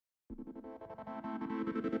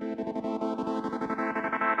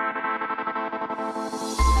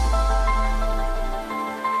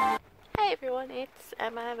everyone, it's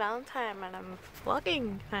Emma Valentine and I'm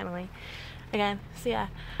vlogging finally again. So yeah,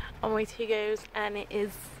 on my way to Hugo's and it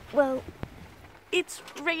is, well, it's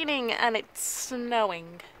raining and it's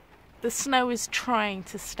snowing. The snow is trying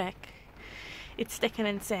to stick. It's sticking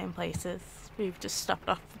in certain places. We've just stopped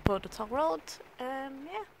off the Border Toll Road. Yeah,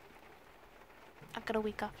 I've got a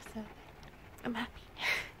week off, so I'm happy.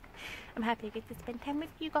 I'm happy I get to spend time with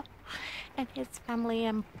Hugo and his family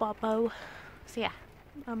and Bobo. So yeah,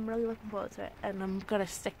 I'm really looking forward to it, and I'm gonna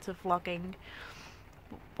stick to vlogging.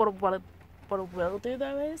 What I will do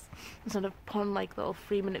though is instead of putting like little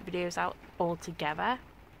 3-minute videos out all together,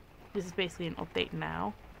 this is basically an update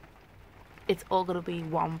now. It's all gonna be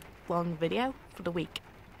one long video for the week.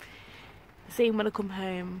 Same when I come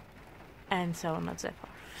home, and so on and so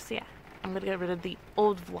forth. So yeah, I'm gonna get rid of the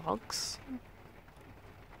old vlogs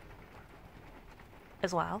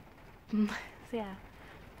as well. So yeah,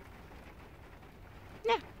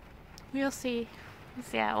 we'll see.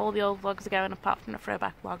 So yeah, all the old vlogs are going apart from the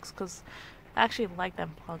throwback vlogs because I actually like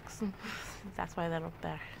them vlogs. That's why they're up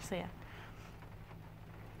there. So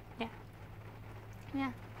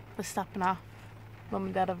yeah, we're stopping off. Mum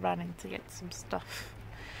and Dad have run in to get some stuff.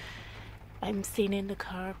 I'm staying in the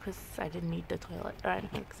car because I didn't need the toilet or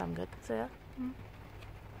anything because I'm good. So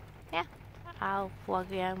yeah, I'll vlog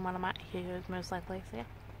again when I'm at Hugo's most likely. So yeah,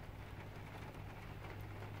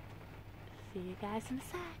 see you guys in a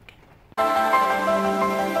sec.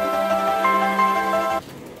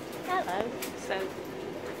 Hello. So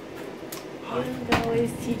Hugo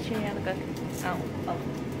is teaching me how to cook. Oh,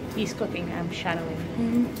 he's cooking. I'm shadowing.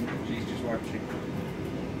 She's just watching.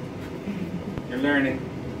 You're learning.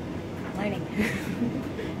 Learning.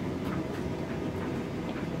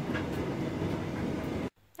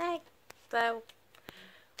 Hey. So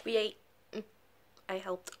we ate. I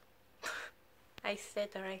helped. I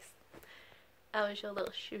stirred the rice. I was your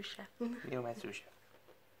little sous chef. You're my sous chef.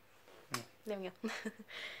 There we go.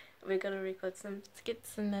 We're gonna record some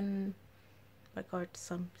skits and then record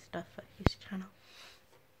some stuff for his channel.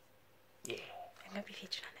 Yeah. I'm gonna be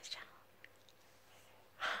featured on his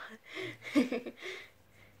channel.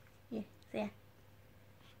 Yeah, so yeah.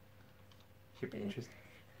 Should be interesting.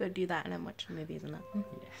 We'll do that and then watch the movies and that.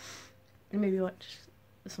 Yeah. And maybe watch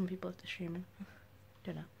some people after streaming.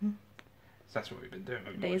 Don't know. So that's what we've been doing.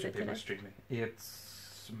 We've been Day is watching it people today? streaming.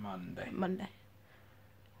 It's Monday. Monday.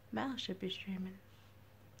 Mel should be streaming.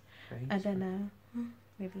 Okay, I don't know.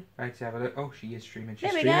 Maybe. Right, to have a look. Oh, she is streaming. She's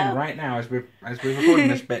There we streaming go. right now as we're recording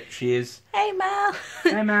this bit. She is. Hey Mel!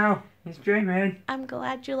 Hey Mal, he's streaming. I'm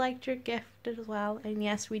glad you liked your gift as well. And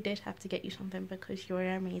yes, we did have to get you something because you're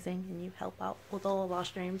amazing and you help out with all of our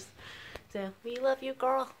streams. So we love you,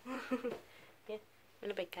 girl. Yeah,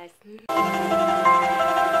 in a bit, guys.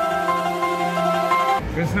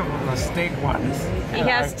 It's not one of those steak ones. He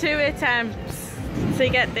has 2 attempts to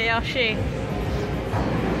get the Yoshi.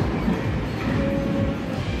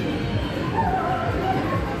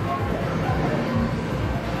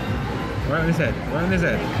 Right on his head. Right on his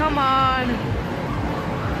head. Come on.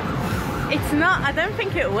 It's not, I don't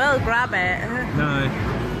think it will grab it. No.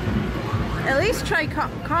 At least try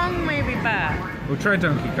Kong may be better. We'll try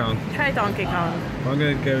Donkey Kong. Try Donkey Kong. What I'm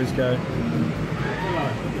going to go is go.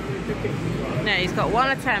 No, he's got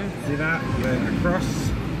 1 attempt. Do that, then across.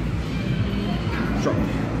 Drop.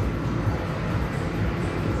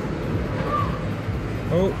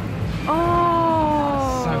 Oh.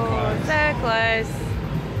 Oh. So close. So close.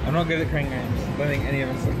 I'm not good at crane games. I don't think any of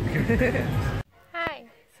us are good at crane games. Hi.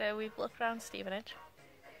 So we've looked around Stevenage.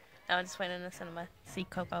 Now I just went in the cinema to see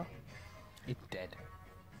Coco. It's dead.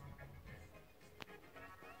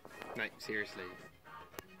 No, seriously.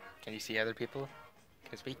 Can you see other people?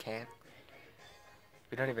 Because we can't.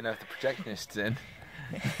 We don't even know if the projectionist's in.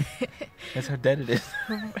 That's how dead it is.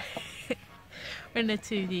 We're in a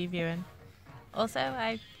 2D viewing. Also,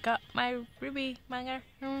 I got my Ruby manga.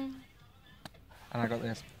 And I got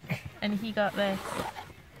this. And he got this.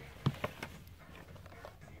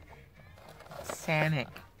 Sonic.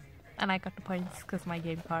 And I got the points because my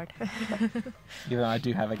game card. Even though I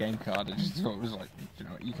do have a game card, I just thought it was like, you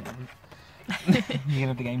know what, you can have it. You can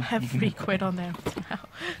have the game. I have £3 on there now.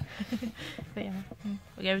 But yeah,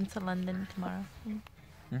 we're going to London tomorrow.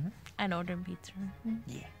 And ordering pizza.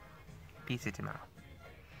 Yeah. Pizza tomorrow.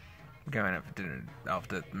 We're going out for dinner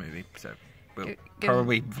after the movie, so we'll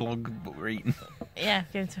probably vlog what we're eating. Yeah,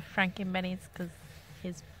 going to Frankie and Benny's because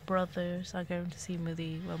his brothers are going to see a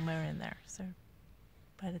movie when we're in there. So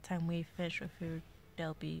by the time we finish with food,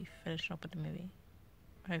 they'll be finishing up with the movie.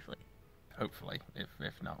 Hopefully. Hopefully.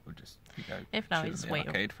 If not, we'll just go. If not, we chill just in the wait.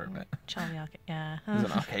 arcade for a bit. Chill in the arcade. Yeah. There's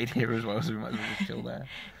an arcade here as well, so we might as well just chill there.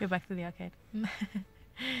 Go back to the arcade.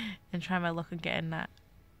 and try my luck and getting that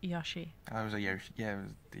Yoshi. Oh, it was a Yoshi. Yeah, it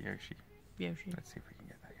was the Yoshi. Yoshi. Let's see if we can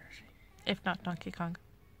get that Yoshi. If not, Donkey Kong.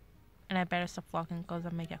 And I better stop vlogging because I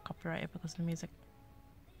may get copyrighted because of the music.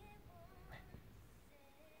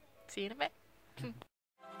 See you in a bit.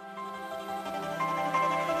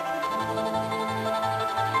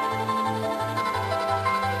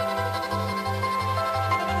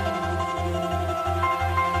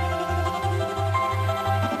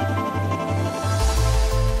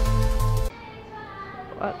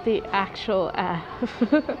 What the actual F?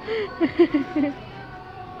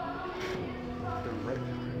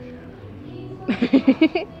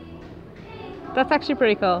 That's actually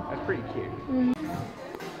pretty cool. That's pretty cute.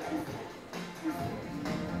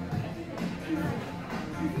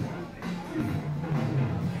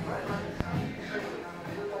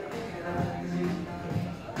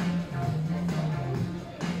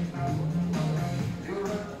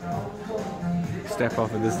 Step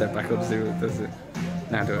off and then step back up to see what it does it.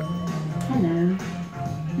 Now do it. Hello.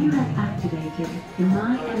 You have activated the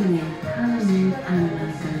My Eminence Color Move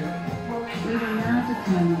Analyzer. We will now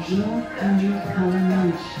determine your current color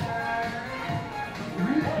match.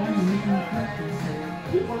 Once again, using the process,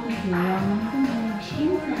 please keep your arms and legs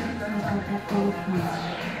inside the circle at all times.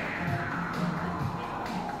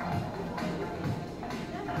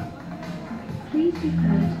 Please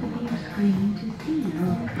refer to the view screen to see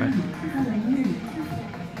your current color move.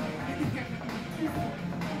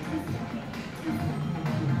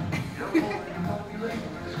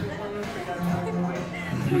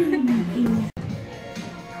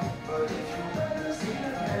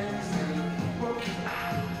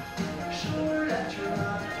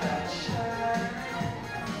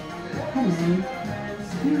 Hello.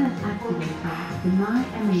 You have activated the My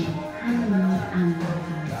Eminence Color Move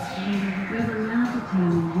Analyzer. We will now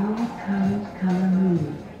determine your current color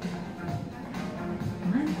move.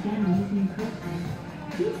 Once again, using the process,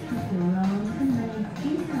 please keep your arms and legs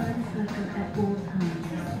inside the circle at all times.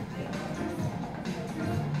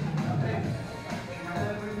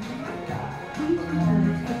 Please refer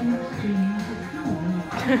to the view screen to color your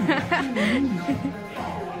current color move.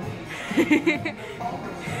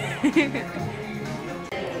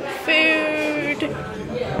 Food!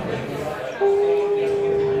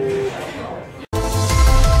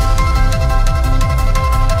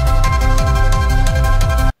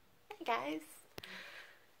 Hey guys.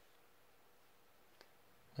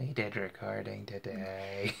 We did recording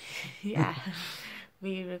today. Yeah,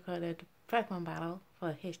 we recorded Pokemon Battle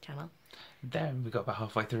for his channel. Then we got about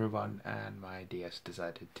halfway through one and my DS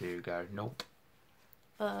decided to go, nope.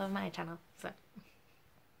 For my channel, so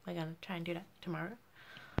we're gonna try and do that tomorrow.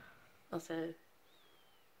 Also,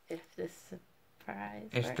 if the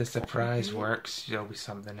surprise works, there'll be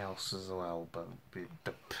something else as well, but it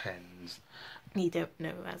depends. You don't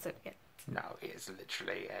know as of yet. No, it's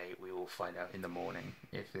literally we will find out in the morning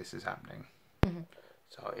if this is happening. Mm-hmm.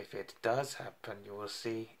 So if it does happen, you will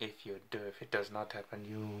see. If it does not happen,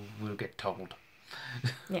 you will get told.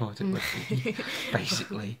 Yeah. What it would be,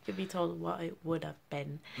 basically. You'll be told what it would have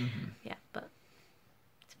been. Mm-hmm. Yeah, but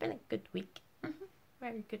it's been a good week. Mm-hmm.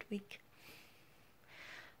 Very good week.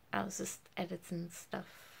 I was just editing stuff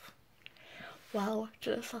while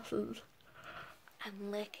watching Assassins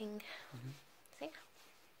and licking. Mm-hmm. See?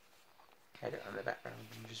 Edit on the background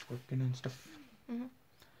and just working and stuff. Mm-hmm.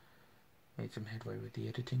 Made some headway with the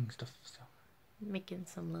editing stuff. So Making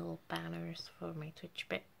some little banners for my Twitch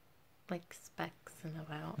bit, like specs and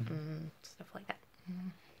about and stuff like that. Mm-hmm.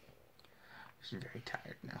 she's very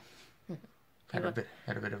tired now. Mm-hmm. Had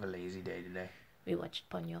a bit of a lazy day today. We watched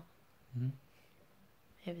Ponyo. Mm-hmm.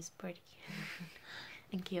 It was pretty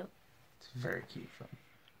and cute. It's a very cute film.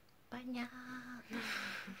 Ponyo,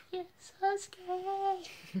 you're Sasuke.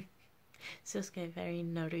 Sasuke, very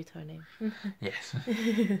Naruto name. Yes.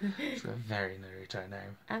 It's a very Naruto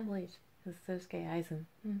name. And Bleach. It's Sasuke Aizen.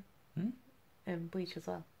 And Bleach as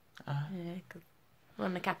well. Yeah, because one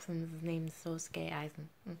of the captains is named Sasuke Aizen.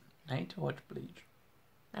 I need to watch Bleach.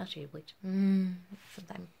 I'll show you Bleach.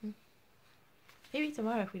 Sometime. Maybe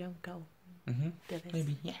tomorrow if we don't go. Mm-hmm. Do this.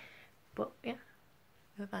 Maybe, yeah. But yeah,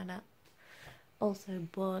 we'll find out. Also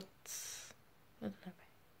bought, what did I buy?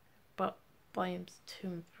 Bought volumes 2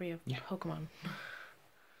 and 3 of Pokemon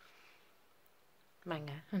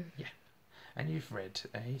manga. Yeah. And you've read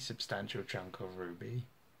a substantial chunk of Ruby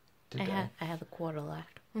today. I had a quarter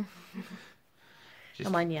left. Just,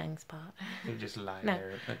 I'm on Yang's part. You're just lying No.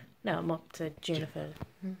 there. No, I'm up to Juniper.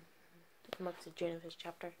 I'm up to Juniper's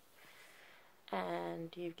chapter. And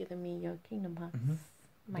you've given me your Kingdom Hearts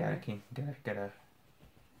manga. Get a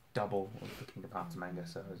double of the Kingdom Hearts manga,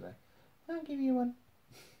 so I was like, I'll give you one.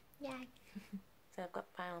 Yay. So I've got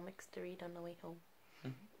final mix to read on the way home.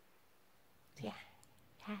 So yeah.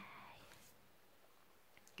 Hi.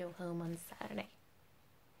 Go home on Saturday.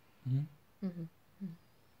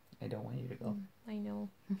 I don't want you to go. I know.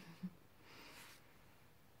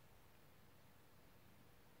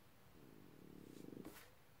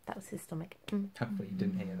 That was his stomach. Hopefully you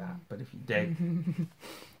didn't hear that, but if you did,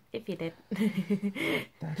 If you did.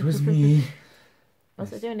 that was me.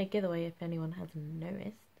 Also doing a giveaway if anyone hasn't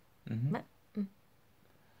noticed. But,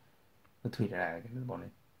 We'll tweet it out again in the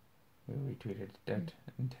morning. We'll retweet it out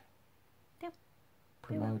and Yep.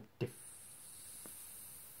 promote the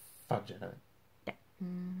fudge out of it.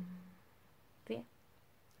 So yeah.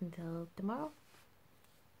 Until tomorrow.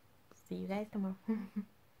 See you guys tomorrow.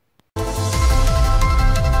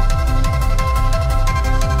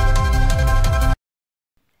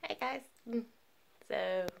 Hey guys.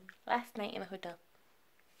 So last night in a hotel.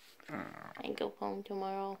 I go home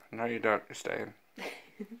tomorrow. No, your dog is staying.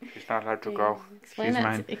 She's not allowed to go. Explain She's that.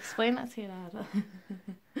 mine. Explain that to your dad.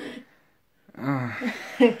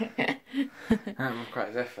 That was quite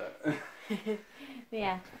an effort.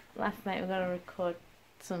 Yeah, last night we're gonna record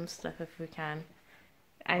some stuff if we can.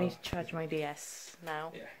 I need to charge my DS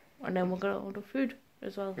now. Yeah. And then we're gonna order food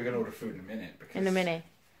as well. We're gonna order food in a minute. Because In a minute.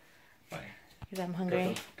 Fine. Because I'm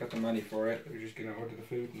hungry. Got the money for it. We're just gonna order the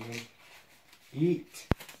food and then eat.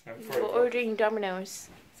 We're ordering Domino's,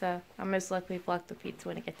 so I'll most likely vlog the pizza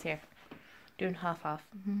when it gets here. Doing half.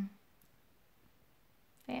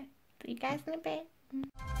 Yeah, see you guys in a bit.